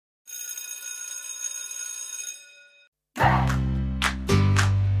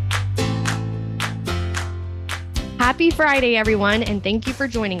Happy Friday, everyone, and thank you for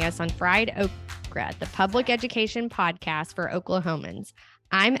joining us on Fried Okra, the public education podcast for Oklahomans.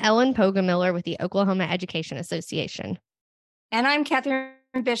 I'm Ellen Pogamiller with the Oklahoma Education Association. And I'm Catherine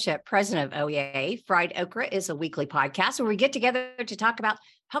Bishop, president of OEA. Fried Okra is a weekly podcast where we get together to talk about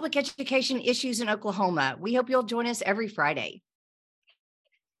public education issues in Oklahoma. We hope you'll join us every Friday.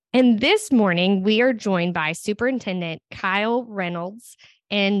 And this morning, we are joined by Superintendent Kyle Reynolds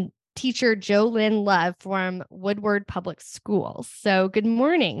and teacher JoLynn Love from Woodward Public Schools. So good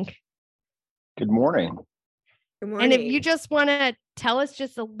morning. Good morning. Good morning. And if you just want to tell us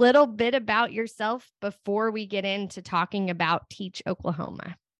just a little bit about yourself before we get into talking about Teach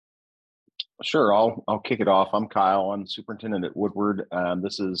Oklahoma. Sure, I'll kick it off. I'm Kyle. I'm superintendent at Woodward.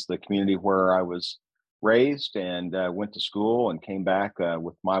 This is the community where I was raised and went to school and came back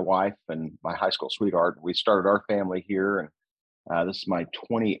with my wife and my high school sweetheart. We started our family here, and this is my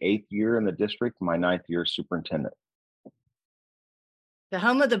 28th year in the district, my 9th year as superintendent. The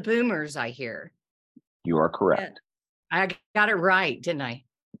home of the boomers, I hear. You are correct. I got it right, didn't I?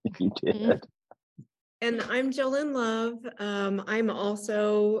 You did. And I'm JoLynn Love. I'm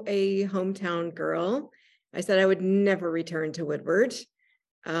also a hometown girl. I said I would never return to Woodward.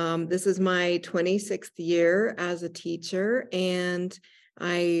 This is my 26th year as a teacher, and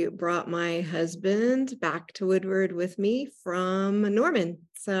I brought my husband back to Woodward with me from Norman.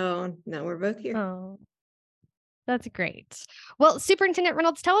 So now we're both here. Oh, that's great. Well, Superintendent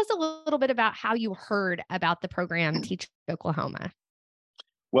Reynolds, tell us a little bit about how you heard about the program Teach Oklahoma.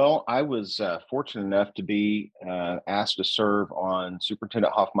 Well, I was fortunate enough to be asked to serve on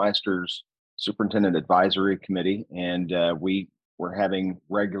Superintendent Hoffmeister's Superintendent Advisory Committee, and we were having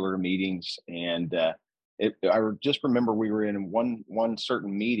regular meetings. And I just remember we were in one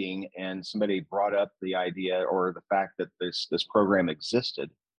certain meeting, and somebody brought up the idea or the fact that this program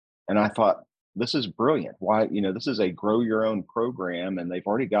existed, and I thought, this is brilliant. Why, this is a grow your own program, and they've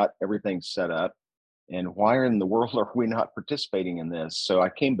already got everything set up. And why in the world are we not participating in this? So I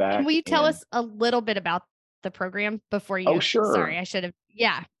came back. Can you tell us a little bit about the program before you? Oh, sure. Sorry, I should have.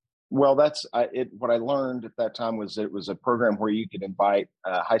 Yeah. Well, what I learned at that time was that it was a program where you could invite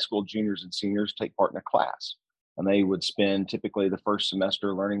high school juniors and seniors to take part in a class. And they would spend typically the first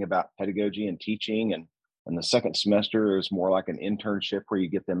semester learning about pedagogy and teaching. And the second semester is more like an internship where you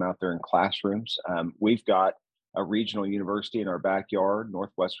get them out there in classrooms. We've got a regional university in our backyard.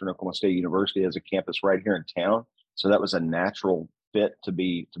 Northwestern Oklahoma State University has a campus right here in town. So that was a natural fit to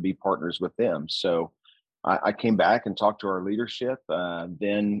be partners with them. So I came back and talked to our leadership.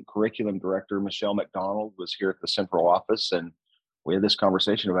 Then curriculum director Michelle McDonald was here at the central office, and we had this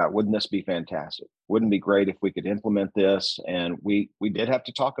conversation about, wouldn't this be fantastic? Wouldn't it be great if we could implement this? And we did have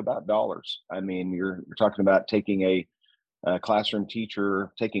to talk about dollars. I mean, you're talking about taking a classroom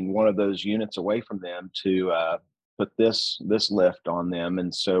teacher, taking one of those units away from them to put this lift on them.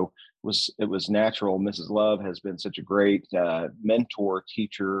 And so it was natural. Mrs. Love has been such a great mentor,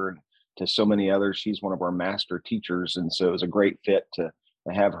 teacher to so many others. She's one of our master teachers. And so it was a great fit to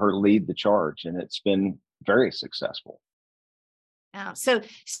have her lead the charge. And it's been very successful. So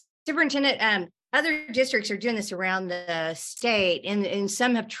Superintendent, other districts are doing this around the state, and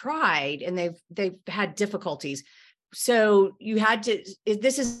some have tried and they've had difficulties. So you had to,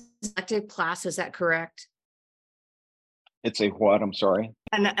 this is elective class, is that correct? It's a what? I'm sorry.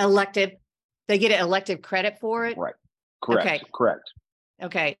 An elective. They get an elective credit for it? Right. Correct. Okay. Correct.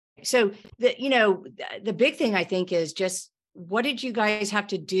 Okay. So the big thing I think is just, what did you guys have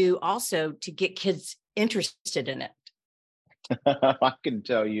to do also to get kids interested in it? I can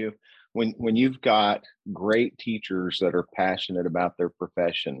tell you, when you've got great teachers that are passionate about their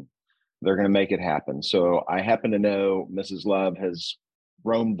profession, they're going to make it happen. So I happen to know Mrs. Love has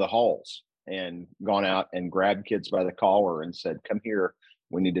roamed the halls and gone out and grabbed kids by the collar and said, come here,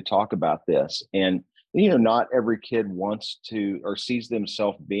 we need to talk about this. And, not every kid wants to or sees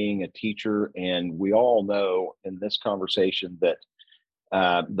themselves being a teacher. And we all know in this conversation that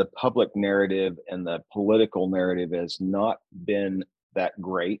the public narrative and the political narrative has not been that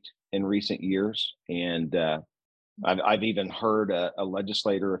great in recent years. And I've even heard a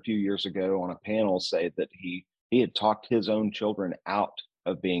legislator a few years ago on a panel say that he had talked his own children out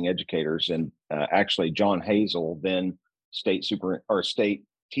of being educators. And actually, John Hazel, then state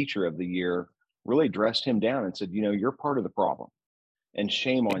teacher of the year, really dressed him down and said, you're part of the problem. And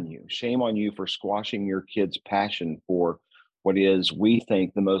shame on you. Shame on you for squashing your kids' passion for what is, we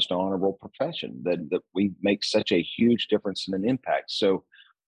think, the most honorable profession, that we make such a huge difference and an impact. So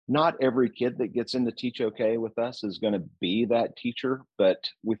not every kid that gets into Teach OK with us is going to be that teacher, but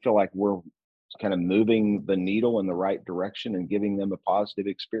we feel like we're kind of moving the needle in the right direction and giving them a positive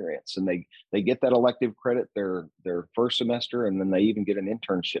experience. And they get that elective credit their first semester, and then they even get an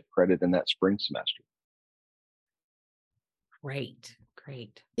internship credit in that spring semester. Great.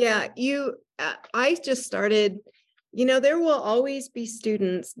 Yeah, I just started, there will always be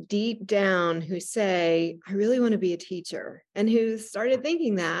students deep down who say, I really want to be a teacher, and who started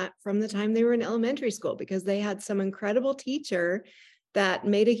thinking that from the time they were in elementary school, because they had some incredible teacher that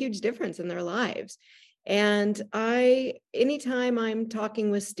made a huge difference in their lives. And anytime I'm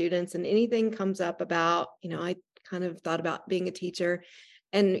talking with students and anything comes up about, I kind of thought about being a teacher.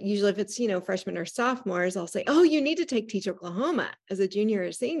 And usually if it's, freshmen or sophomores, I'll say, oh, you need to take Teach Oklahoma as a junior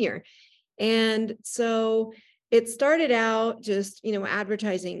or senior. And so it started out just,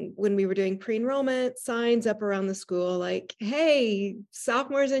 advertising when we were doing pre-enrollment signs up around the school, like, hey,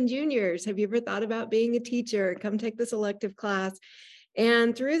 sophomores and juniors, have you ever thought about being a teacher? Come take this elective class.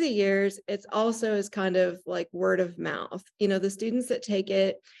 And through the years, it's also is kind of like word of mouth. The students that take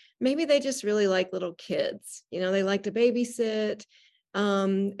it, maybe they just really like little kids, they like to babysit.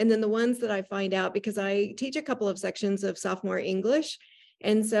 And then the ones that I find out, because I teach a couple of sections of sophomore English.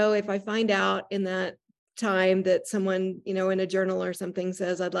 And so if I find out in that time that someone, in a journal or something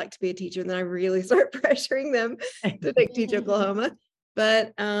says, I'd like to be a teacher, then I really start pressuring them to take Teach Oklahoma.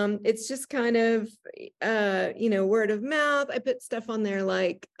 But it's just kind of, word of mouth. I put stuff on there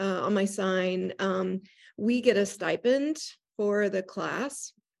like on my sign, we get a stipend for the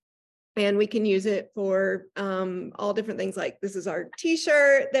class. And we can use it for all different things. Like this is our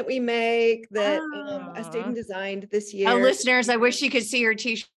T-shirt that we make that a student designed this year. Oh, listeners, I wish you could see your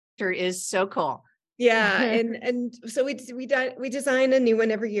T-shirt. Is so cool. Yeah, and so we design a new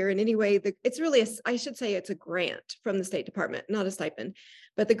one every year. And anyway, it's really I should say it's a grant from the State Department, not a stipend,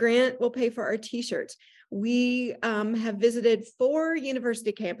 but the grant will pay for our T-shirts. We have visited 4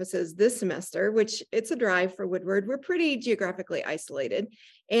 university campuses this semester, which it's a drive for Woodward. We're pretty geographically isolated,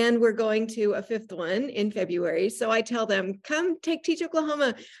 and we're going to a 5th one in February. So I tell them, come take Teach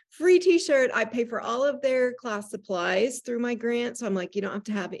Oklahoma, free T-shirt. I pay for all of their class supplies through my grant. So I'm like, you don't have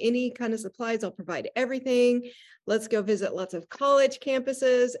to have any kind of supplies. I'll provide everything. Let's go visit lots of college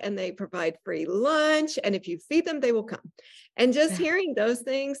campuses, and they provide free lunch. And if you feed them, they will come. And just hearing those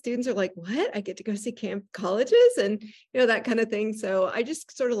things, students are like, what? I get to go see colleges and, that kind of thing. So I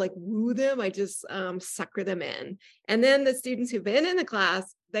just sort of like woo them. I just sucker them in. And then the students who've been in the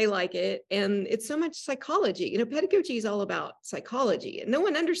class, they like it. And it's so much psychology. Pedagogy is all about psychology, and no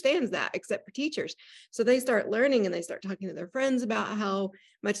one understands that except for teachers. So they start learning, and they start talking to their friends about how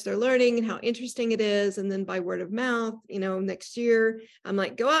much they're learning and how interesting it is. And then by word of mouth, next year, I'm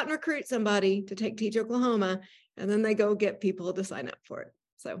like, go out and recruit somebody to take Teach Oklahoma. And then they go get people to sign up for it.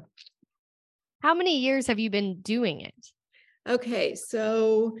 So how many years have you been doing it? Okay,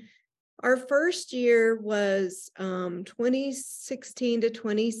 so our first year was 2016 to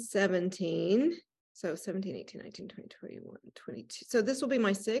 2017. So 17, 18, 19, 20, 21, 22. So this will be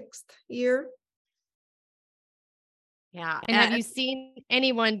my 6th year. Yeah. And have you seen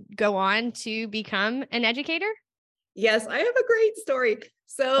anyone go on to become an educator? Yes, I have a great story.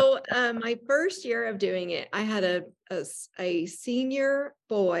 So my first year of doing it, I had a senior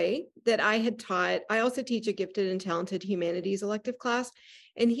boy that I had taught. I also teach a gifted and talented humanities elective class.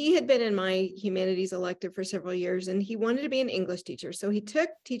 And he had been in my humanities elective for several years, and he wanted to be an English teacher. So he took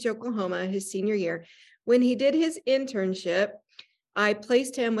Teach Oklahoma his senior year. When he did his internship, I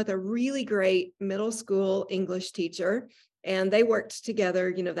placed him with a really great middle school English teacher, and they worked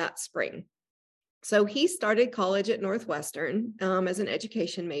together, that spring. So he started college at Northwestern as an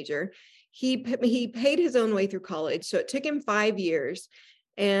education major. He paid his own way through college. So it took him 5 years,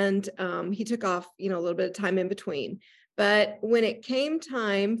 and he took off, a little bit of time in between. But when it came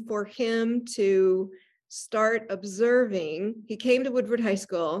time for him to start observing, he came to Woodward High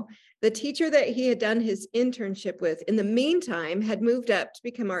School. The teacher that he had done his internship with in the meantime had moved up to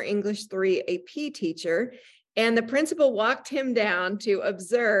become our English 3 AP teacher. And the principal walked him down to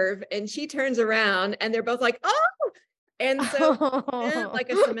observe, and she turns around and they're both like, oh, and so spent like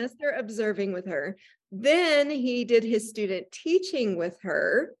a semester observing with her. Then he did his student teaching with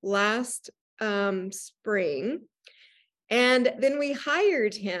her last spring. And then we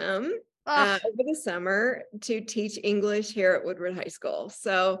hired him over the summer to teach English here at Woodward High School.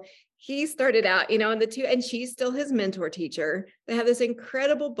 So he started out, and she's still his mentor teacher. They have this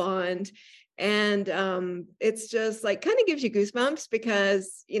incredible bond. And it's just like kind of gives you goosebumps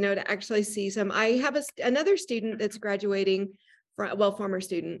because, to actually see I have another student that's graduating former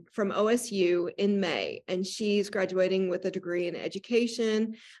student from OSU in May, and she's graduating with a degree in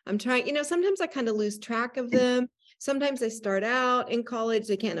education. I'm trying, sometimes I kind of lose track of them. sometimes they start out in college,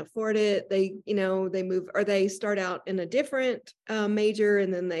 they can't afford it. They, they move, or they start out in a different major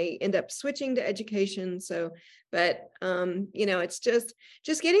and then they end up switching to education. So, but it's just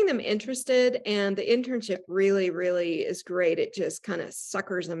getting them interested, and the internship really, really is great. It just kind of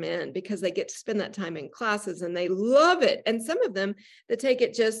suckers them in because they get to spend that time in classes and they love it. And some of them that take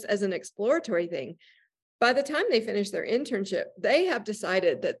it just as an exploratory thing, by the time they finish their internship, they have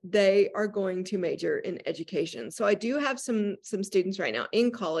decided that they are going to major in education. So I do have some students right now in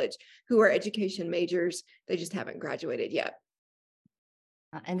college who are education majors. They just haven't graduated yet.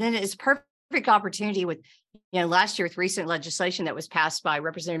 And then it's perfect opportunity with, last year with recent legislation that was passed by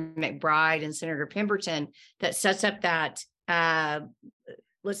Representative McBride and Senator Pemberton that sets up that,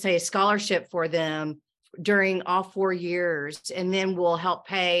 let's say, a scholarship for them during all 4 years, and then will help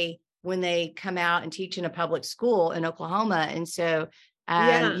pay when they come out and teach in a public school in Oklahoma. And so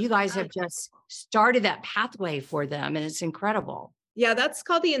you guys have just started that pathway for them, and it's incredible. Yeah, that's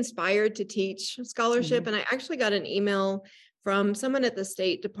called the Inspired to Teach Scholarship. And I actually got an email from someone at the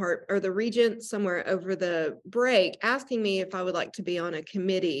State Department or the Regent somewhere over the break asking me if I would like to be on a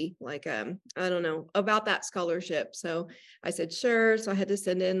committee, like, I don't know, about that scholarship. So I said, sure. So I had to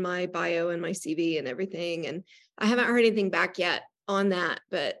send in my bio and my CV and everything. And I haven't heard anything back yet on that.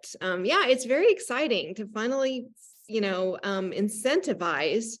 But it's very exciting to finally,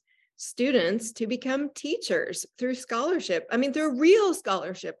 incentivize students to become teachers through scholarship. I mean, through a real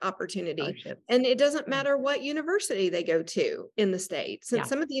scholarship opportunity. And it doesn't matter what university they go to in the state. Since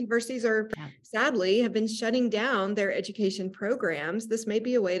some of the universities sadly have been shutting down their education programs, this may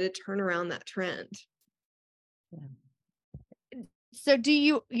be a way to turn around that trend. So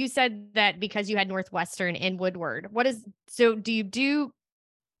you said that because you had Northwestern and Woodward, do they do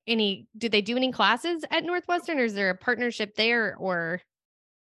any classes at Northwestern, or is there a partnership there, or?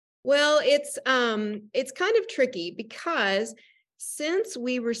 Well, it's kind of tricky because since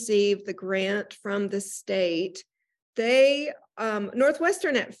we received the grant from the state, they,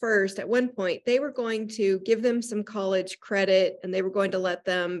 Northwestern at one point, they were going to give them some college credit and they were going to let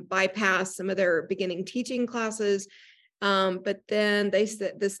them bypass some of their beginning teaching classes. But then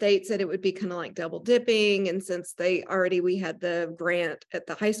the state said it would be kind of like double dipping. And since we had the grant at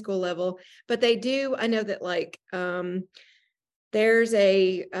the high school level, but they do, I know that there's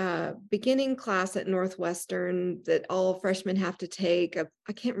a beginning class at Northwestern that all freshmen have to take.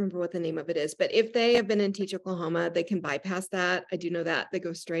 I can't remember what the name of it is, but if they have been in Teach Oklahoma, they can bypass that. I do know that they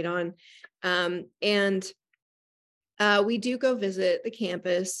go straight on. We do go visit the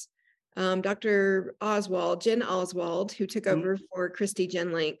campus. Dr. Jen Oswald, who took over for Christy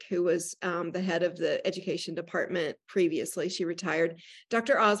Genlink, who was the head of the education department previously. She retired.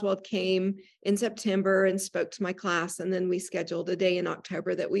 Dr. Oswald came in September and spoke to my class, and then we scheduled a day in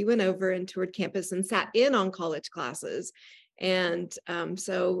October that we went over and toured campus and sat in on college classes. And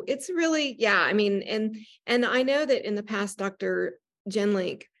so it's really, and I know that in the past, Dr.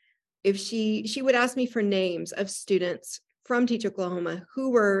 Genlink, if she would ask me for names of students from Teach Oklahoma who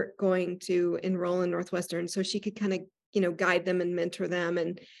were going to enroll in Northwestern, so she could kind of, guide them and mentor them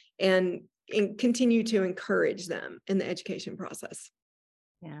and continue to encourage them in the education process.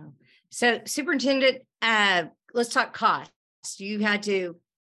 Yeah. So Superintendent, let's talk cost. You had to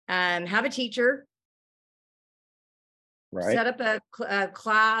have a teacher, right? Set up a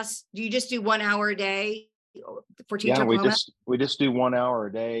class. Do you just do 1 hour a day for Teach Oklahoma? we just do 1 hour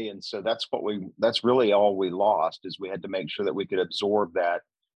a day, and so that's really all we lost, is we had to make sure that we could absorb that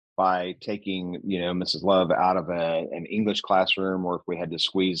by taking Mrs. Love out of an English classroom, or if we had to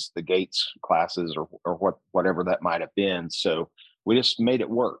squeeze the Gates classes or whatever that might have been. So we just made it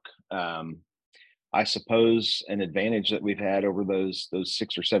work. I suppose an advantage that we've had over those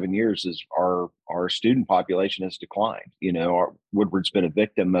 6 or 7 years is our student population has declined. Woodward's been a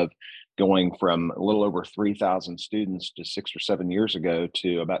victim of going from a little over 3,000 students to 6 or 7 years ago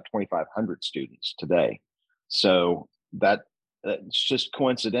to about 2,500 students today. So that's just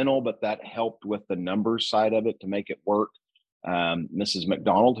coincidental, but that helped with the numbers side of it to make it work. Mrs.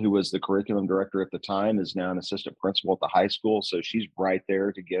 McDonald, who was the curriculum director at the time, is now an assistant principal at the high school. So she's right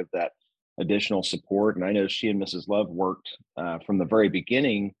there to give that additional support. And I know she and Mrs. Love worked from the very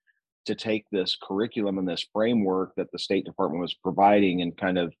beginning to take this curriculum and this framework that the State Department was providing and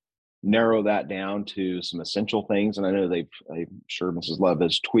kind of narrow that down to some essential things. And I know I'm sure Mrs. Love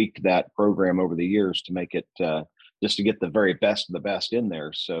has tweaked that program over the years to make it just to get the very best of the best in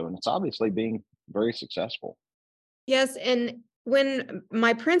there. So, and it's obviously being very successful. Yes. And when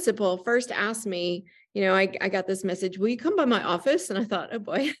my principal first asked me, I got this message, will you come by my office? And I thought, oh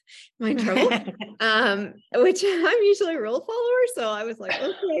boy, am I in trouble? Which I'm usually a rule follower. So I was like,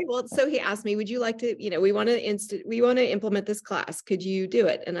 okay, well, so he asked me, would you like to, we want to implement this class. Could you do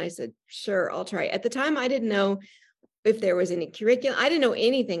it? And I said, sure, I'll try. At the time, I didn't know if there was any curriculum. I didn't know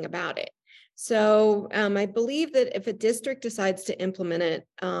anything about it. So I believe that if a district decides to implement it,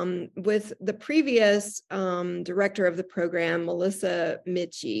 with the previous director of the program, Melissa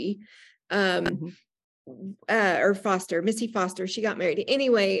Mitchie, or Foster, Missy Foster, she got married.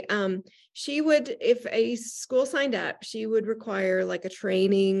 Anyway, she would, if a school signed up, she would require like a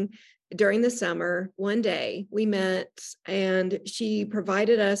training during the summer. One day we met and she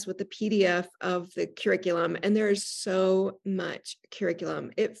provided us with the PDF of the curriculum. And there is so much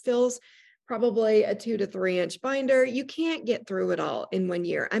curriculum. It fills probably a 2 to 3 inch binder. You can't get through it all in 1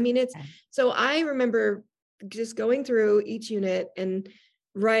 year. I mean, so I remember just going through each unit and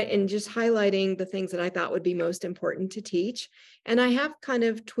just highlighting the things that I thought would be most important to teach. And I have kind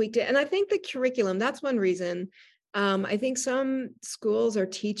of tweaked it. And I think the curriculum, that's one reason. I think some schools or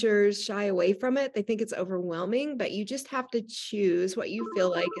teachers shy away from it. They think it's overwhelming, but you just have to choose what you feel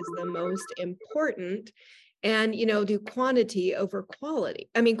like is the most important and, do quantity over quality.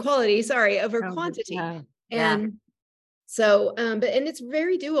 I mean, quality, over quantity. Yeah. And so, and it's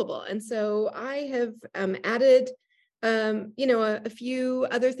very doable. And so I have added, a few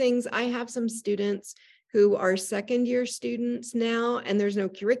other things. I have some students who are second year students now, and there's no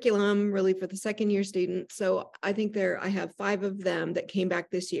curriculum really for the second year students. So I think I have 5 of them that came back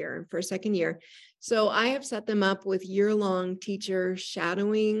this year for a second year. So I have set them up with year-long teacher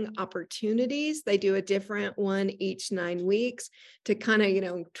shadowing opportunities. They do a different one each 9 weeks to kind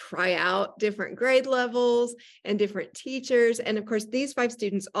of, try out different grade levels and different teachers. And of course, these 5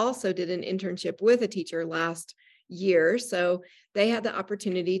 students also did an internship with a teacher last year. So they had the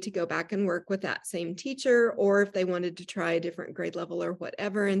opportunity to go back and work with that same teacher, or if they wanted to try a different grade level or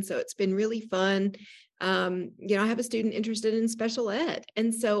whatever. And so it's been really fun. I have a student interested in special ed.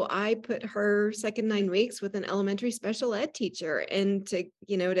 And so I put her second 9 weeks with an elementary special ed teacher and to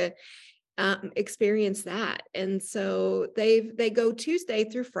experience that. And so they go Tuesday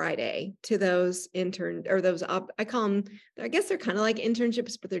through Friday to those I call them, I guess they're kind of like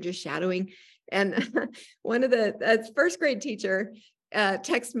internships, but they're just shadowing. And one of the first grade teacher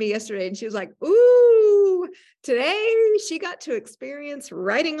texted me yesterday and she was like, ooh, today she got to experience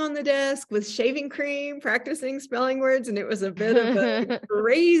writing on the desk with shaving cream, practicing spelling words. And it was a bit of a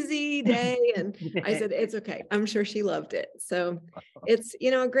crazy day. And I said, it's okay. I'm sure she loved it. So it's,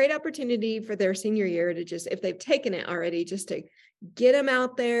 a great opportunity for their senior year to just, if they've taken it already, just to get them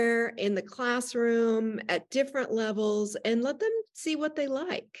out there in the classroom at different levels and let them see what they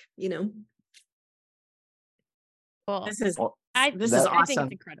like, Well, This is Well, this that- is I think awesome.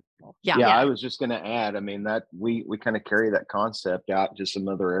 it's incredible. yeah, Yeah. I was just going to add, I mean, that we kind of carry that concept out to some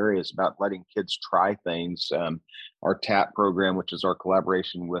other areas about letting kids try things. Our TAP program, which is our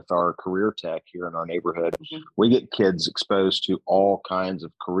collaboration with our career tech here in our neighborhood, we get kids exposed to all kinds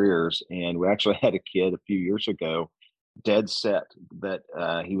of careers. And we actually had a kid a few years ago dead set that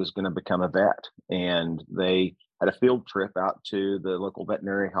he was going to become a vet. And they had a field trip out to the local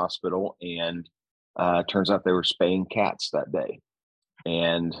veterinary hospital, and turns out they were spaying cats that day.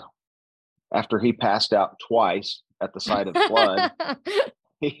 And after he passed out twice at the site of blood,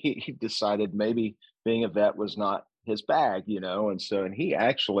 he decided maybe being a vet was not his bag, and he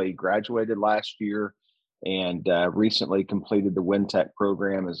actually graduated last year and recently completed the WinTech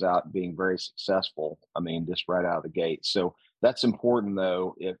program, is out being very successful. I mean, just right out of the gate. So that's important,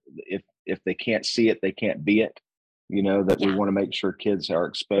 though. If they can't see it, they can't be it. That we want to make sure kids are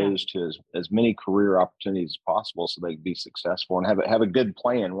exposed to as many career opportunities as possible so they can be successful and have a good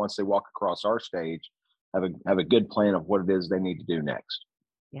plan once they walk across our stage, have a good plan of what it is they need to do next.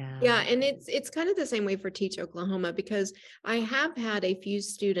 Yeah. And it's kind of the same way for Teach Oklahoma, because I have had a few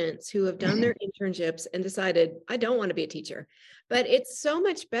students who have done their internships and decided, I don't want to be a teacher. But it's so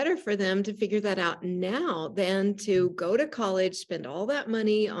much better for them to figure that out now than to go to college, spend all that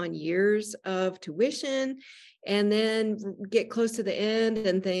money on years of tuition, and then get close to the end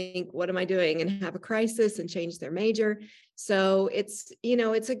and think, what am I doing? And have a crisis and change their major. So it's,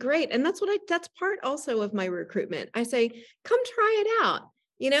 it's a great, and that's part also of my recruitment. I say, come try it out.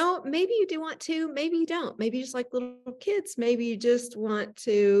 Maybe you do want to, maybe you don't, maybe you just like little kids, maybe you just want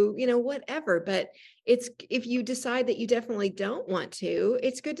to, whatever. But if you decide that you definitely don't want to,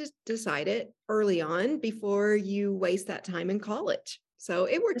 it's good to decide it early on before you waste that time in college. So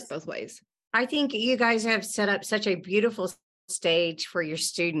it works both ways. I think you guys have set up such a beautiful stage for your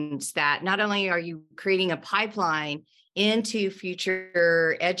students that not only are you creating a pipeline into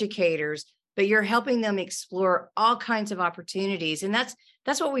future educators, but you're helping them explore all kinds of opportunities. And that's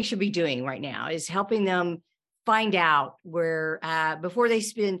what we should be doing right now, is helping them find out where, before they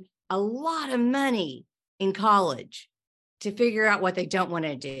spend a lot of money in college, to figure out what they don't want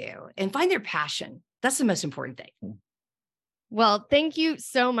to do and find their passion. That's the most important thing. Well, thank you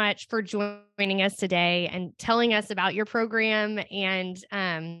so much for joining us today and telling us about your program. And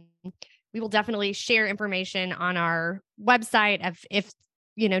we will definitely share information on our website if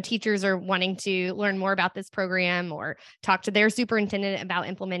teachers are wanting to learn more about this program or talk to their superintendent about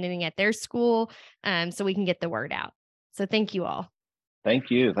implementing it at their school, so we can get the word out. So thank you all.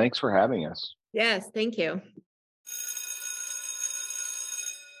 Thank you. Thanks for having us. Yes, thank you.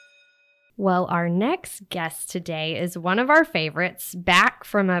 Well, our next guest today is one of our favorites, back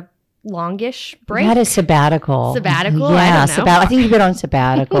from a longish break. Not a sabbatical. Sabbatical? Yeah, I don't know. I think you've been on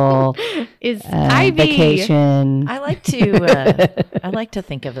sabbatical. Is Ivy. Vacation. I like to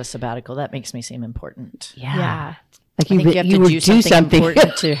think of a sabbatical. That makes me seem important. Yeah. Like I think you have to do something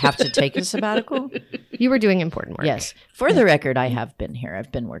important to have to take a sabbatical. You were doing important work. Yes. For the record, I have been here.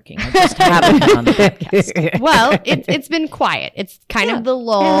 I've been working. I just haven't been on the podcast. Well, it's been quiet. It's kind of the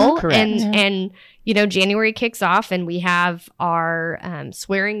lull. correct. And January kicks off and we have our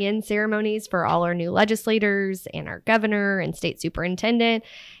swearing in ceremonies for all our new legislators and our governor and state superintendent.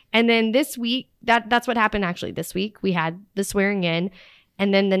 And then this week, that's what happened actually this week. We had the swearing in.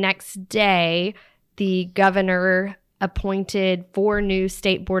 And then the next day, the governor appointed 4 new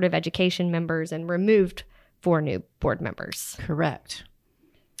State Board of Education members and removed 4 new board members. Correct.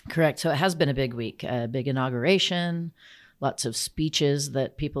 So it has been a big week, a big inauguration, lots of speeches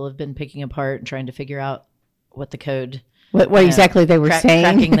that people have been picking apart and trying to figure out what the code, what exactly they were saying,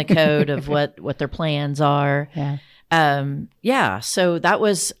 cracking the code of what their plans are. Yeah. So that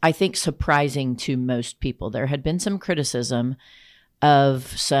was, I think, surprising to most people. There had been some criticism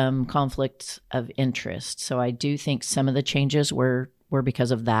of some conflicts of interest. So I do think some of the changes were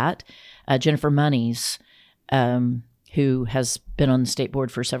because of that. Jennifer Monies, who has been on the state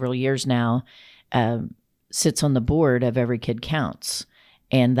board for several years now, sits on the board of Every Kid Counts.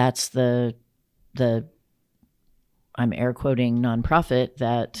 And that's the I'm air quoting nonprofit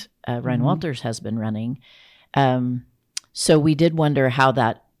that Ryan Walters has been running. So we did wonder how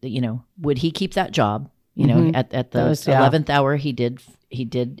that, would he keep that job? At the 11th hour, he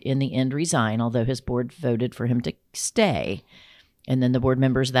did in the end resign, although his board voted for him to stay. And then the board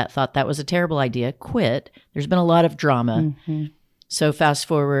members that thought that was a terrible idea quit. There's been a lot of drama. So fast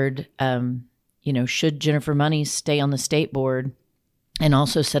forward, should Jennifer Monies stay on the state board and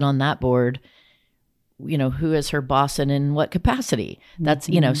also sit on that board? Who is her boss and in what capacity? That's,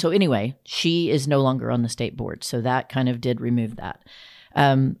 so anyway, she is no longer on the state board. So that kind of did remove that.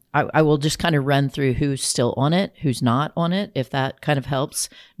 I will just kind of run through who's still on it, who's not on it, if that kind of helps.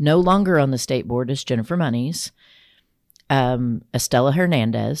 No longer on the state board is Jennifer Monies, Estella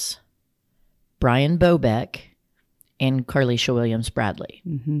Hernandez, Brian Bobeck, and Carlisha Williams Bradley.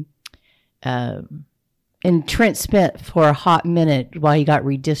 And Trent spent for a hot minute while he got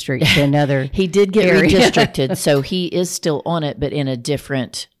redistricted to another. He did get redistricted, so he is still on it, but in a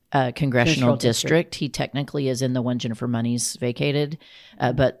different congressional district. He technically is in the one Jennifer Monies vacated,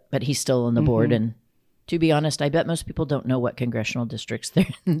 but he's still on the board. And to be honest, I bet most people don't know what congressional districts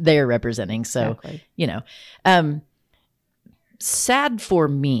they're representing. So, sad for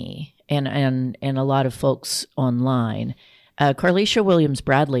me and a lot of folks online. Carlisha Williams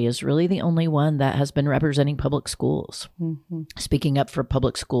Bradley is really the only one that has been representing public schools, speaking up for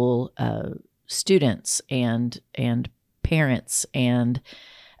public school students and parents and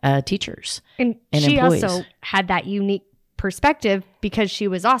teachers and she employees. Also had that unique perspective because she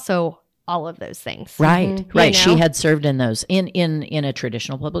was also all of those things. Right. She had served in those in a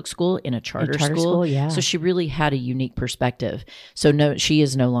traditional public school, in a charter school. Yeah. So she really had a unique perspective. So no, she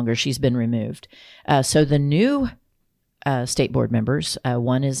is no longer. She's been removed. So the new state board members,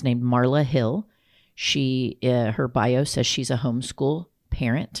 one is named Marla Hill. She her bio says she's a homeschool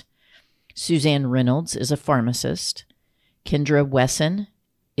parent. Suzanne Reynolds is a pharmacist. Kendra Wesson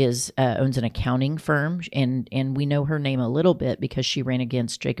owns an accounting firm, and we know her name a little bit because she ran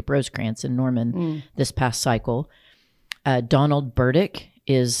against Jacob Rosecrans in Norman this past cycle. Donald Burdick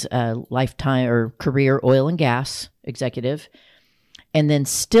is a lifetime or career oil and gas executive. And then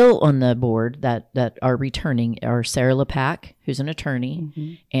still on the board that are returning are Sarah LePack, who's an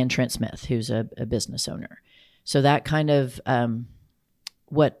attorney, and Trent Smith, who's a business owner. So that kind of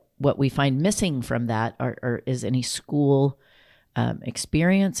what we find missing from that is any school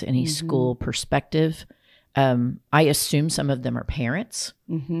experience, any school perspective. I assume some of them are parents,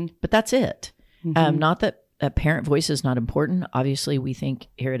 but that's it. Not that a parent voice is not important. Obviously, we think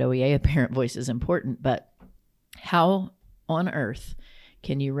here at OEA a parent voice is important, but how on earth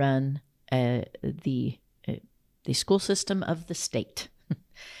can you run the school system of the state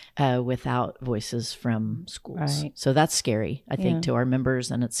without voices from schools? Right. So that's scary, I think, to our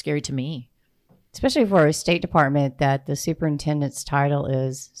members, and it's scary to me. Especially for a state department that the superintendent's title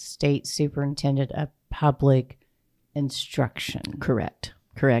is State Superintendent of Public Instruction. Correct.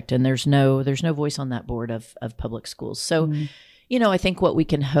 And there's no voice on that board of public schools. So, I think what we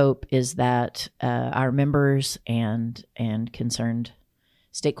can hope is that our members and concerned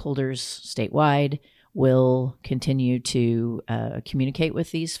stakeholders statewide will continue to communicate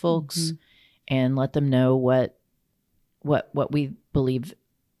with these folks and let them know what we believe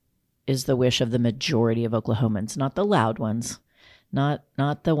is the wish of the majority of Oklahomans, not the loud ones, not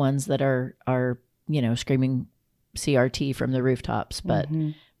the ones that are screaming CRT from the rooftops, but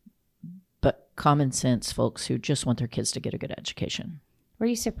common sense folks who just want their kids to get a good education. Were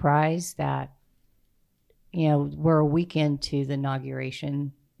you surprised that, we're a week into the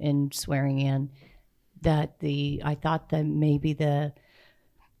inauguration and swearing in, that I thought that maybe the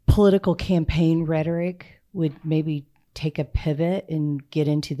political campaign rhetoric would maybe take a pivot and get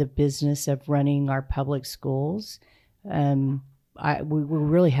into the business of running our public schools? We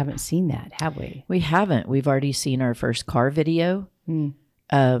really haven't seen that, have we? We haven't. We've already seen our first car video.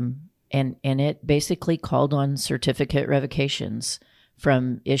 And it basically called on certificate revocations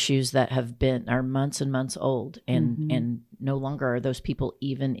from issues that are months and months old, and no longer are those people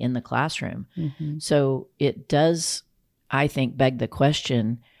even in the classroom. So it does, I think, beg the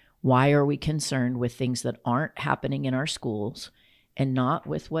question, why are we concerned with things that aren't happening in our schools and not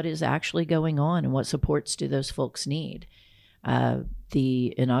with what is actually going on, and what supports do those folks need?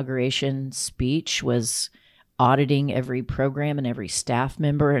 The inauguration speech was auditing every program and every staff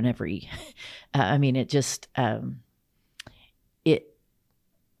member and every,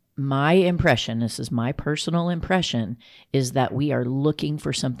 my impression, this is my personal impression, is that we are looking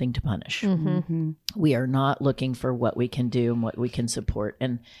for something to punish. We are not looking for what we can do and what we can support.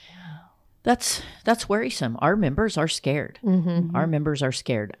 And that's worrisome. Our members are scared. Our members are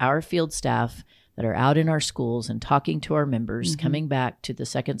scared. Our field staff that are out in our schools and talking to our members coming back to the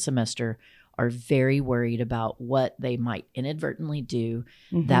second semester are very worried about what they might inadvertently do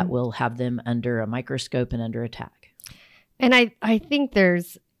that will have them under a microscope and under attack. And I think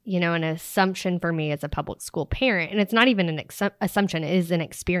there's, an assumption for me as a public school parent, and it's not even an assumption, it is an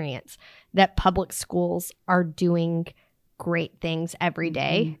experience, that public schools are doing great things every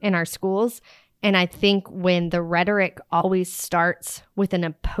day in our schools. And I think when the rhetoric always starts with an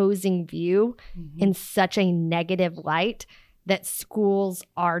opposing view in such a negative light, that schools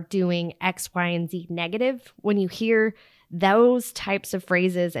are doing X, Y, and Z negative, when you hear those types of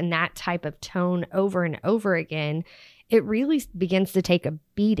phrases and that type of tone over and over again, it really begins to take a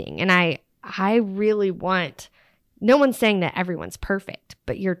beating. And I really want, no one's saying that everyone's perfect,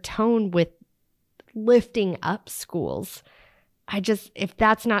 but your tone with lifting up schools, if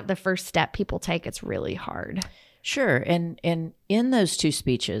that's not the first step people take, it's really hard. Sure. And in those two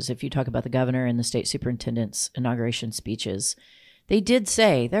speeches, if you talk about the governor and the state superintendent's inauguration speeches, they did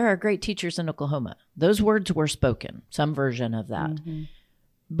say there are great teachers in Oklahoma. Those words were spoken, some version of that.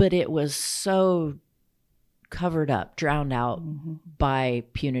 But it was so covered up, drowned out by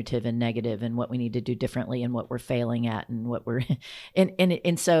punitive and negative and what we need to do differently and what we're failing at and what we're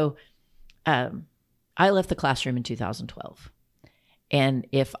and so I left the classroom in 2012. And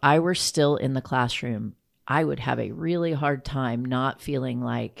if I were still in the classroom, I would have a really hard time not feeling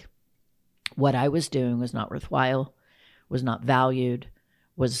like what I was doing was not worthwhile, was not valued,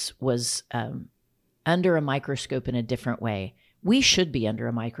 was under a microscope in a different way. We should be under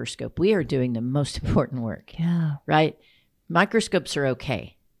a microscope. We are doing the most important work. Yeah. Right? Microscopes are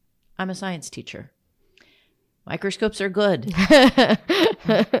okay. I'm a science teacher. Microscopes are good.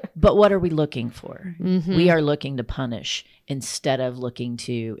 But what are we looking for? We are looking to punish instead of looking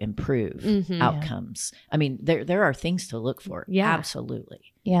to improve outcomes. I mean, there are things to look for. Yeah.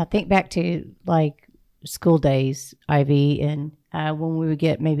 Absolutely. Yeah. Think back to like school days, Ivy, and when we would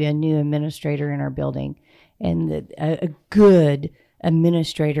get maybe a new administrator in our building, and a good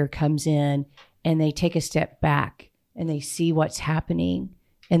administrator comes in and they take a step back and they see what's happening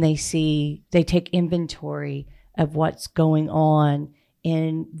and they take inventory of what's going on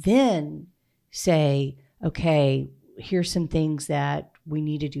and then say, okay, here's some things that we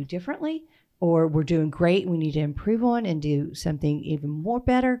need to do differently, or we're doing great, we need to improve on and do something even more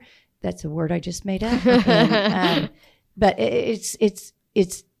better. That's a word I just made up. And, but it's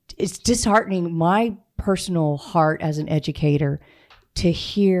disheartening. My personal heart as an educator to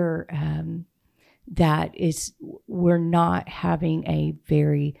hear that we're not having a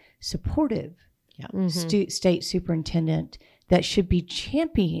very supportive state superintendent that should be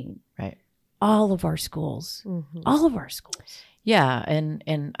championing all of our schools, all of our schools. Yeah.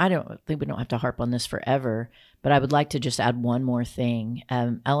 And I don't think we don't have to harp on this forever, but I would like to just add one more thing.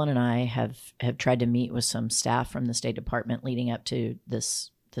 Ellen and I have tried to meet with some staff from the State Department leading up to this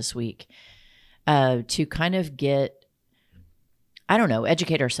week to kind of get, I don't know,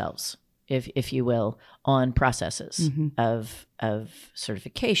 educate ourselves, if you will, on processes of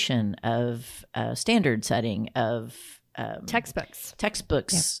certification, of standard setting, of textbooks,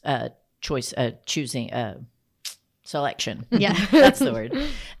 choice, choosing, selection. Yeah. That's the word.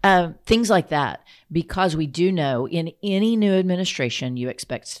 Things like that, because we do know in any new administration, you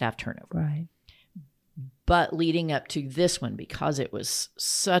expect staff turnover. Right. But leading up to this one, because it was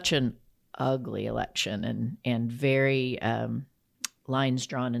such an ugly election and very lines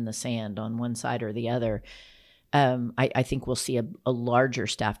drawn in the sand on one side or the other, I think we'll see a larger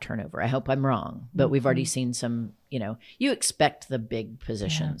staff turnover. I hope I'm wrong, but we've already seen some, you expect the big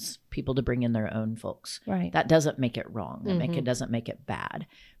positions, people to bring in their own folks. Right. That doesn't make it wrong. It doesn't make it bad.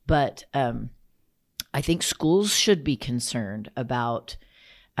 But I think schools should be concerned about,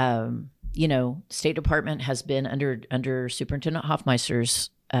 State Department has been under Superintendent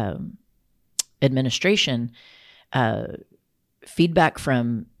Hoffmeister's administration, feedback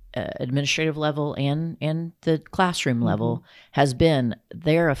from administrative level and the classroom level has been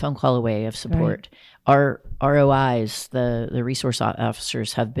they're a phone call away of support. Right. Our ROIs, the resource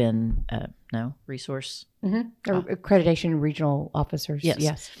officers have been resource accreditation regional officers.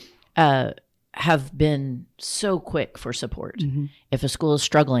 Yes. Have been so quick for support. If a school is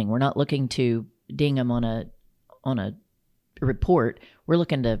struggling, we're not looking to ding them on a report. We're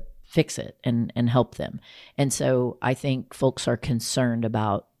looking to fix it and help them. And so I think folks are concerned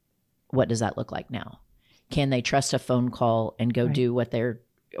about, what does that look like now? Can they trust a phone call and go do what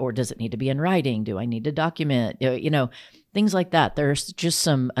or does it need to be in writing? Do I need to document? Things like that. There's just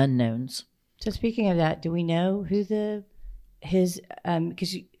some unknowns. So speaking of that, do we know who because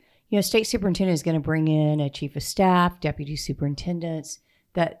state superintendent is going to bring in a chief of staff, deputy superintendents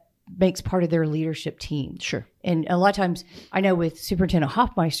that makes part of their leadership team. Sure. And a lot of times I know with Superintendent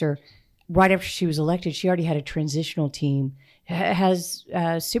Hoffmeister, right after she was elected, she already had a transitional team. Has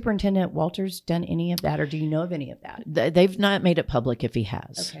Superintendent Walters done any of that, or do you know of any of that? They've not made it public if he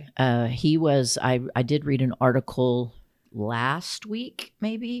has. Okay. He was, I did read an article last week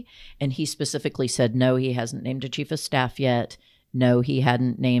maybe, and he specifically said, no, he hasn't named a chief of staff yet. No, he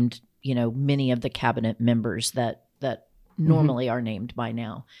hadn't named, many of the cabinet members that normally are named by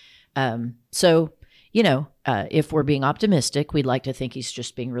now. So, if we're being optimistic, we'd like to think he's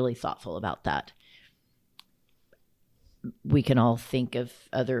just being really thoughtful about that. We can all think of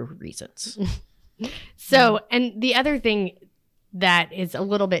other reasons. So, and the other thing that is a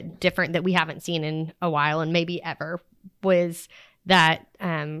little bit different that we haven't seen in a while and maybe ever was that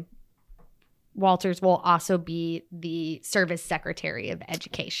Walters will also be the Service Secretary of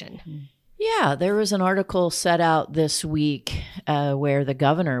Education. Yeah, there was an article set out this week where the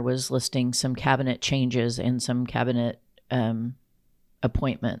governor was listing some cabinet changes and some cabinet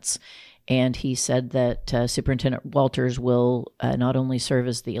appointments. And he said that Superintendent Walters will not only serve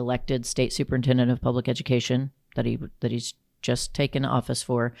as the elected state superintendent of public education that he's just taken office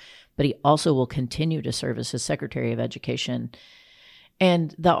for, but he also will continue to serve as his Secretary of Education.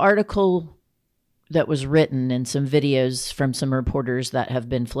 And the article that was written and some videos from some reporters that have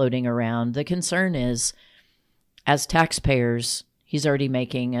been floating around, the concern is, as taxpayers, he's already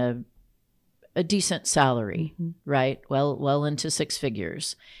making a decent salary, right? Well into six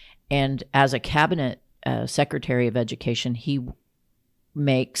figures. And as a cabinet secretary of education, he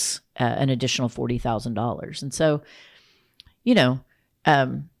makes an additional $40,000. And so,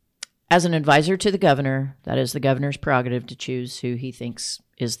 as an advisor to the governor, that is the governor's prerogative to choose who he thinks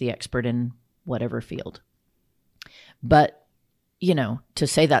is the expert in whatever field. But, to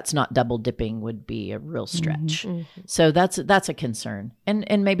say that's not double dipping would be a real stretch. So that's a concern.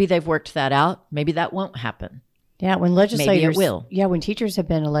 And maybe they've worked that out. Maybe that won't happen. Yeah, when legislators maybe it will. Yeah, when teachers have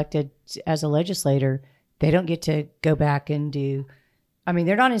been elected as a legislator, they don't get to go back and do. I mean,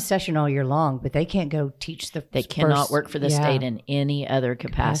 they're not in session all year long, but they can't go teach the. They cannot work for the state in any other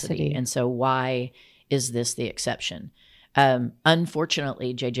capacity. And so, why is this the exception?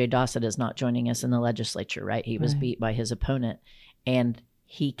 Unfortunately, J.J. Dossett is not joining us in the legislature. Right, he was beat by his opponent, and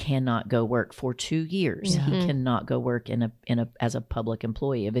he cannot go work for 2 years. Yeah. He cannot go work as a public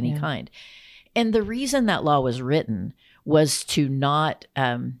employee of any kind. And the reason that law was written was to not,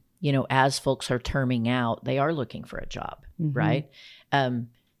 as folks are terming out, they are looking for a job, right?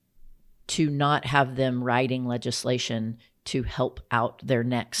 to not have them writing legislation to help out their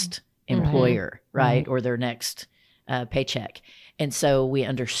next employer, right? Or their next paycheck. And so we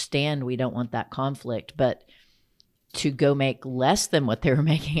understand we don't want that conflict, but to go make less than what they were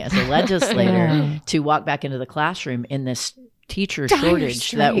making as a legislator to walk back into the classroom in this teacher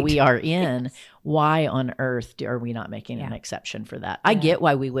shortage that we are in, why on earth are we not making an exception for that? I get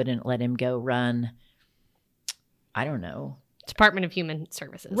why we wouldn't let him go run, I don't know, Department of Human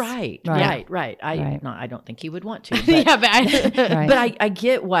Services. Right. I don't think he would want to. But, but I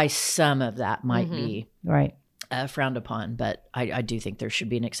get why some of that might be frowned upon. But I do think there should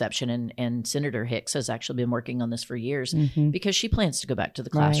be an exception. And Senator Hicks has actually been working on this for years because she plans to go back to the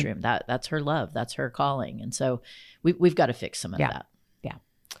classroom. That's her love. That's her calling. And so we've got to fix some of that. Yeah.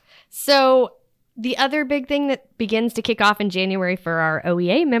 So the other big thing that begins to kick off in January for our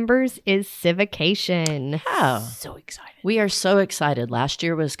OEA members is Civication. Oh, so excited. We are so excited. Last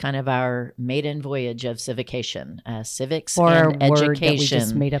year was kind of our maiden voyage of Civication, civics or and a education. Word that we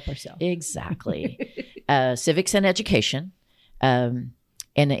just made up ourselves. Exactly. Civics and education. And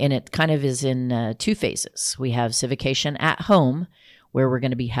it kind of is in two phases. We have Civication at home, where we're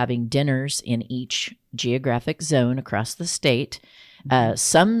going to be having dinners in each geographic zone across the state.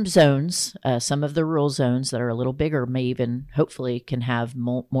 Some zones, some of the rural zones that are a little bigger may even hopefully can have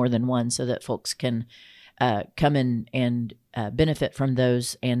more than one so that folks can come in and benefit from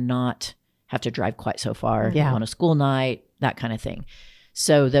those and not have to drive quite so far on a school night, that kind of thing.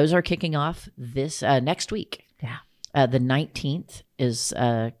 So those are kicking off this next week. Yeah. The 19th is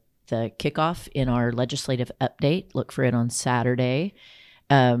the kickoff in our legislative update. Look for it on Saturday.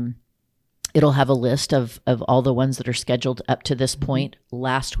 It'll have a list of all the ones that are scheduled up to this point.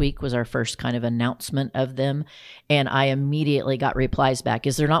 Last week was our first kind of announcement of them. And I immediately got replies back.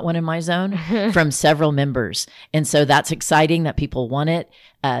 Is there not one in my zone? From several members. And so that's exciting that people want it.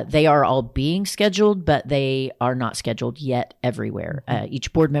 They are all being scheduled, but they are not scheduled yet everywhere.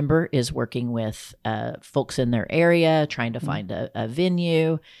 Each board member is working with folks in their area, trying to find a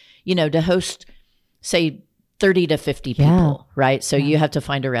venue, to host, say, 30 to 50 people, right? So you have to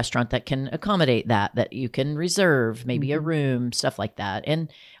find a restaurant that can accommodate that you can reserve, maybe a room, stuff like that.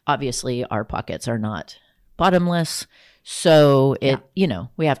 And obviously our pockets are not bottomless. So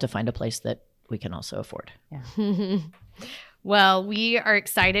we have to find a place that we can also afford. Yeah. Well, we are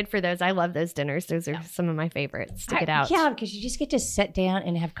excited for those. I love those dinners. Those are some of my favorites. Stick it out. Yeah, because you just get to sit down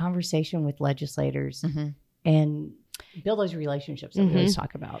and have conversation with legislators and build those relationships that we always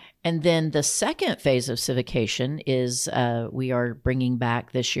talk about. And then the second phase of Civication is we are bringing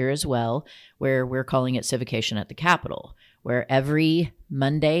back this year as well, where we're calling it Civication at the Capitol, where every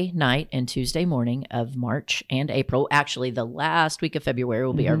Monday night and Tuesday morning of March and April, actually the last week of February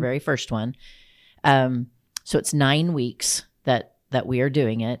will be our very first one. So it's 9 weeks that we are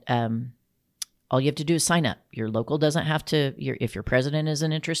doing it. All you have to do is sign up. Your local doesn't have to, if your president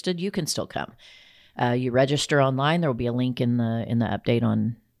isn't interested, you can still come. You register online. There will be a link in the update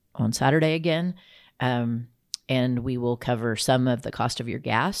on Saturday again. And we will cover some of the cost of your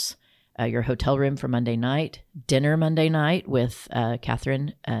gas, your hotel room for Monday night, dinner Monday night with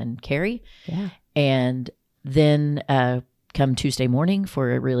Catherine and Carrie. Yeah. And then come Tuesday morning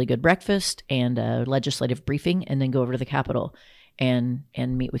for a really good breakfast and a legislative briefing, and then go over to the Capitol and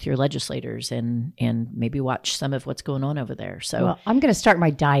meet with your legislators and maybe watch some of what's going on over there. So I'm going to start my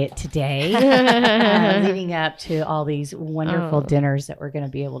diet today, leading up to all these wonderful dinners that we're going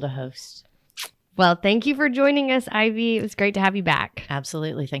to be able to host. Well, thank you for joining us, Ivy. It was great to have you back.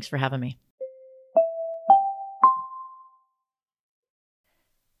 Absolutely. Thanks for having me.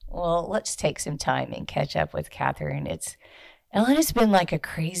 Well, let's take some time and catch up with Catherine. Atlanta's been like a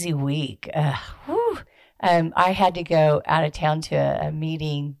crazy week. I had to go out of town to a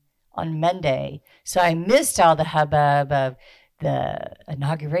meeting on Monday, so I missed all the hubbub of the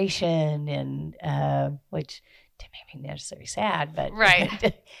inauguration, and which didn't make me necessarily sad, but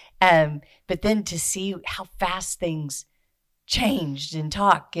right. But then to see how fast things changed and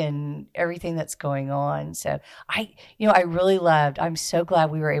talk and everything that's going on. So I'm so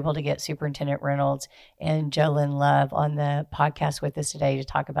glad we were able to get Superintendent Reynolds and JoLynn Love on the podcast with us today to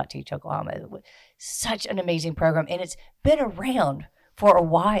talk about Teach Oklahoma. Such an amazing program. And it's been around for a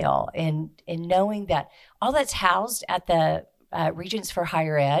while. And knowing that all that's housed at the Regents for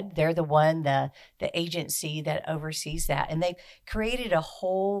Higher Ed, they're the agency that oversees that. And they've created a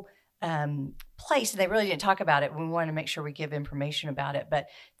whole place, and they really didn't talk about it. We want to make sure we give information about it. But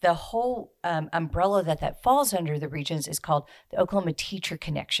the whole umbrella that falls under the Regents is called the Oklahoma Teacher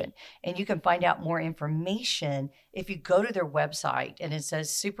Connection. And you can find out more information if you go to their website, and it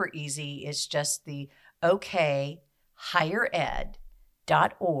says super easy. It's just the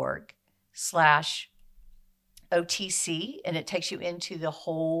okhighered.org OTC, and it takes you into the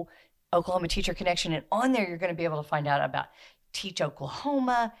whole Oklahoma Teacher Connection. And on there, you're going to be able to find out about Teach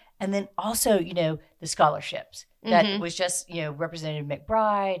Oklahoma, and then also, the scholarships. That was just, Representative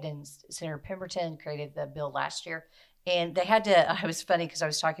McBride and Senator Pemberton created the bill last year. And they had to, it was funny because I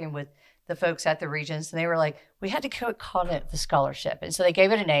was talking with the folks at the Regents, and they were like, we had to call it the scholarship. And so they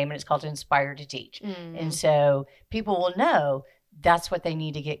gave it a name, and it's called Inspire to Teach. And so people will know that's what they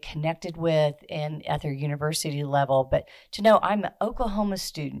need to get connected with and at their university level. But to know I'm an Oklahoma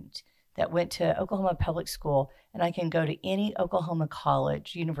student that went to Oklahoma Public School, and I can go to any Oklahoma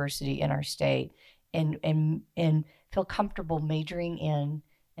college, university in our state and feel comfortable majoring in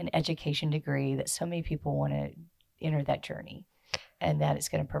an education degree, that so many people want to enter that journey, and that it's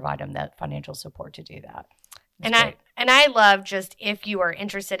going to provide them that financial support to do that. And I love, just if you are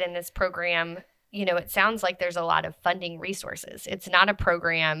interested in this program, it sounds like there's a lot of funding resources. It's not a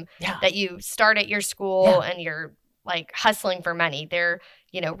program that you start at your school and you're like hustling for money. They're,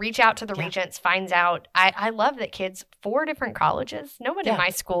 reach out to the Regents, finds out. I love that kids, 4 different colleges. No one in my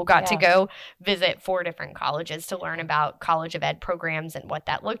school got to go visit 4 different colleges to learn about College of Ed programs and what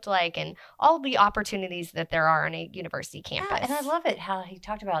that looked like and all the opportunities that there are on a university campus. And I love it how he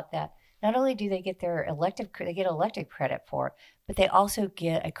talked about that. Not only do they get their elective credit for it, but they also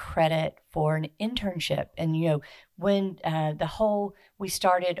get a credit for an internship. And, when we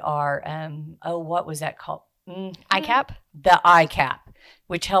started our, what was that called? ICAP? The ICAP,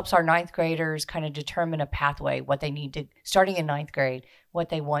 which helps our 9th graders kind of determine a pathway, what they need to, starting in 9th grade, what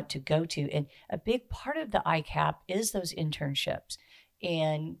they want to go to. And a big part of the ICAP is those internships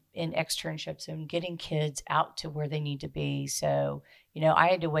and externships and getting kids out to where they need to be. So, I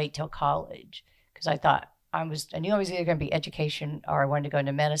had to wait till college because I thought I knew I was either going to be education or I wanted to go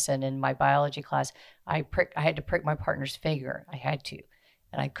into medicine. In my biology class, I had to prick my partner's finger. I had to,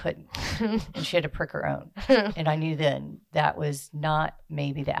 and I couldn't. And she had to prick her own. And I knew then that was not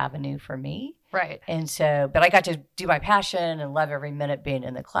maybe the avenue for me. Right. And so, but I got to do my passion and love every minute being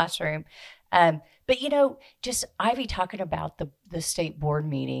in the classroom. But, just Ivy talking about the state board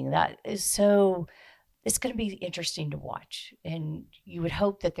meeting, that is so, it's going to be interesting to watch. And you would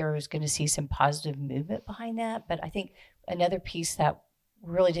hope that there was going to see some positive movement behind that. But I think another piece that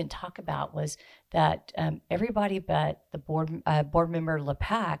we really didn't talk about was that everybody but the board member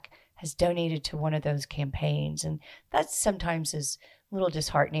LePac has donated to one of those campaigns. And that sometimes is a little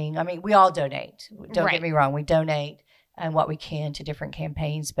disheartening. I mean, we all donate. Don't get me wrong. We donate and what we can to different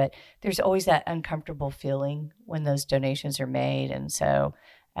campaigns, but there's always that uncomfortable feeling when those donations are made. And so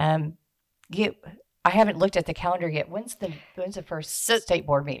I haven't looked at the calendar yet. When's the first state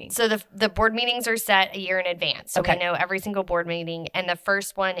board meeting? So the board meetings are set a year in advance. So we know every single board meeting. And the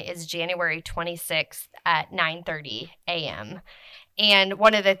first one is January 26th at 9:30 a.m. And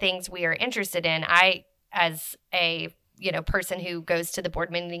one of the things we are interested in, I, as a person who goes to the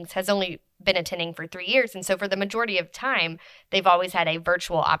board meetings, has only been attending for 3 years. And so for the majority of time, they've always had a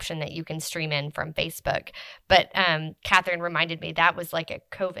virtual option that you can stream in from Facebook. But Catherine reminded me that was like a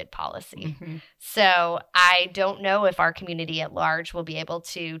COVID policy. Mm-hmm. So I don't know if our community at large will be able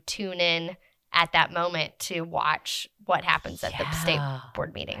to tune in at that moment to watch what happens at the state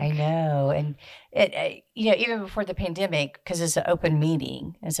board meeting. I know. And it, even before the pandemic, because it's an open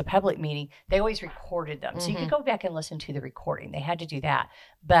meeting, it's a public meeting, they always recorded them. So you could go back and listen to the recording. They had to do that.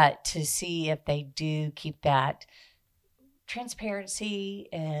 But to see if they do keep that transparency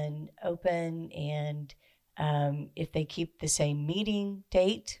and open, and if they keep the same meeting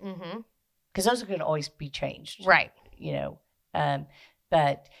date, because those are going to always be changed. Right.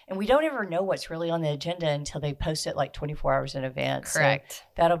 And we don't ever know what's really on the agenda until they post it like 24 hours in advance. Correct. So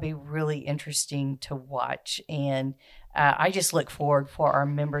that'll be really interesting to watch. And I just look forward for our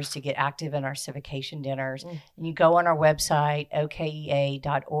members to get active in our civication dinners. And you go on our website,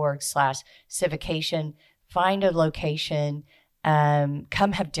 okea.org/civication, find a location,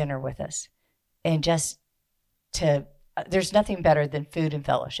 come have dinner with us. And just there's nothing better than food and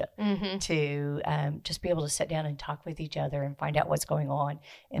fellowship to just be able to sit down and talk with each other and find out what's going on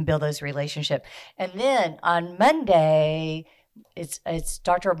and build those relationships. And then on Monday, it's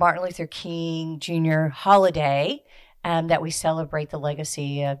Dr. Martin Luther King Jr. holiday that we celebrate the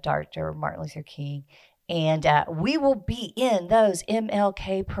legacy of Dr. Martin Luther King. And we will be in those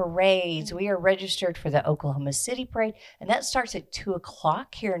MLK parades. We are registered for the Oklahoma City parade, and that starts at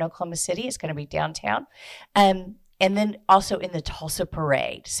 2:00 here in Oklahoma City. It's going to be downtown. And then also in the Tulsa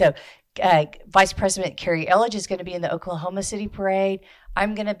parade. So Vice President Carrie Elledge is going to be in the Oklahoma City parade.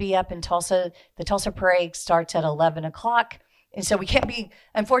 I'm going to be up in Tulsa. The Tulsa parade starts at 11:00. And so we can't be,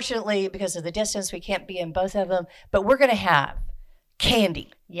 unfortunately, because of the distance, we can't be in both of them. But we're going to have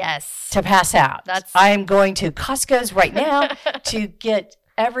candy. Yes. To pass out. That's I am going to Costco's right now to get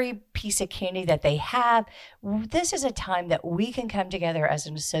every piece of candy that they have. This is a time that we can come together as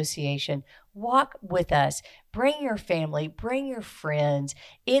an association, walk with us, bring your family, bring your friends.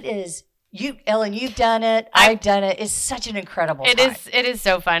 It is you, Ellen, you've done it. I've done it. It's such an incredible time. It is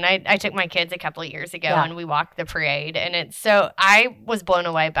so fun. I took my kids a couple of years ago and we walked the parade, and I was blown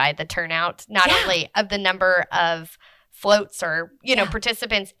away by the turnout, not only of the number of floats or,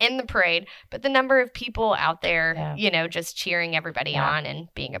 participants in the parade, but the number of people out there, just cheering everybody on and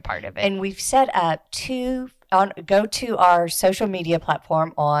being a part of it. And we've set up go to our social media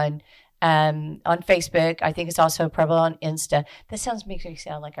platform on Facebook. I think it's also probably on Insta. This makes me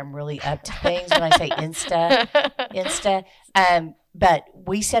sound like I'm really up to things when I say Insta. But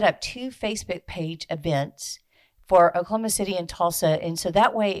we set up 2 Facebook page events for Oklahoma City and Tulsa. And so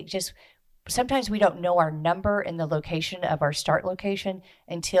that way sometimes we don't know our number and the location of our start location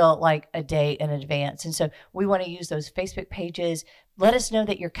until like a day in advance. And so we want to use those Facebook pages. Let us know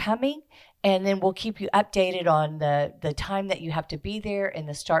that you're coming, and then we'll keep you updated on the time that you have to be there and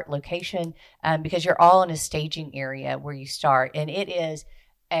the start location, because you're all in a staging area where you start. And it is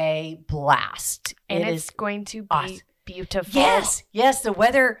a blast. And it's going to be awesome. Beautiful. Yes. The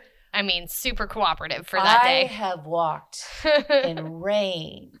weather. I mean, super cooperative for that day. I have walked in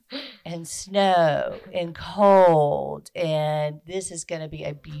rain and snow and cold, and this is going to be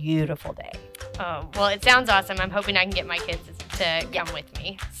a beautiful day. Oh, well, it sounds awesome. I'm hoping I can get my kids to come with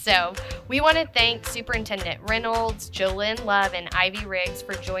me. So we want to thank Superintendent Reynolds, Jolynn Love, and Ivy Riggs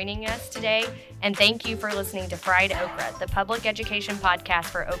for joining us today. And thank you for listening to Fried Okra, the public education podcast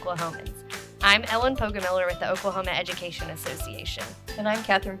for Oklahomans. I'm Ellen Poggemiller with the Oklahoma Education Association. And I'm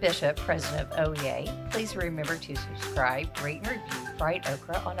Catherine Bishop, president of OEA. Please remember to subscribe, rate, and review Fried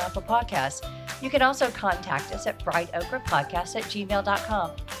Okra on Apple Podcasts. You can also contact us at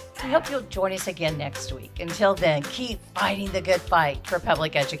friedokrapodcast@gmail.com. We hope you'll join us again next week. Until then, keep fighting the good fight for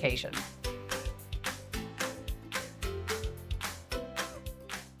public education.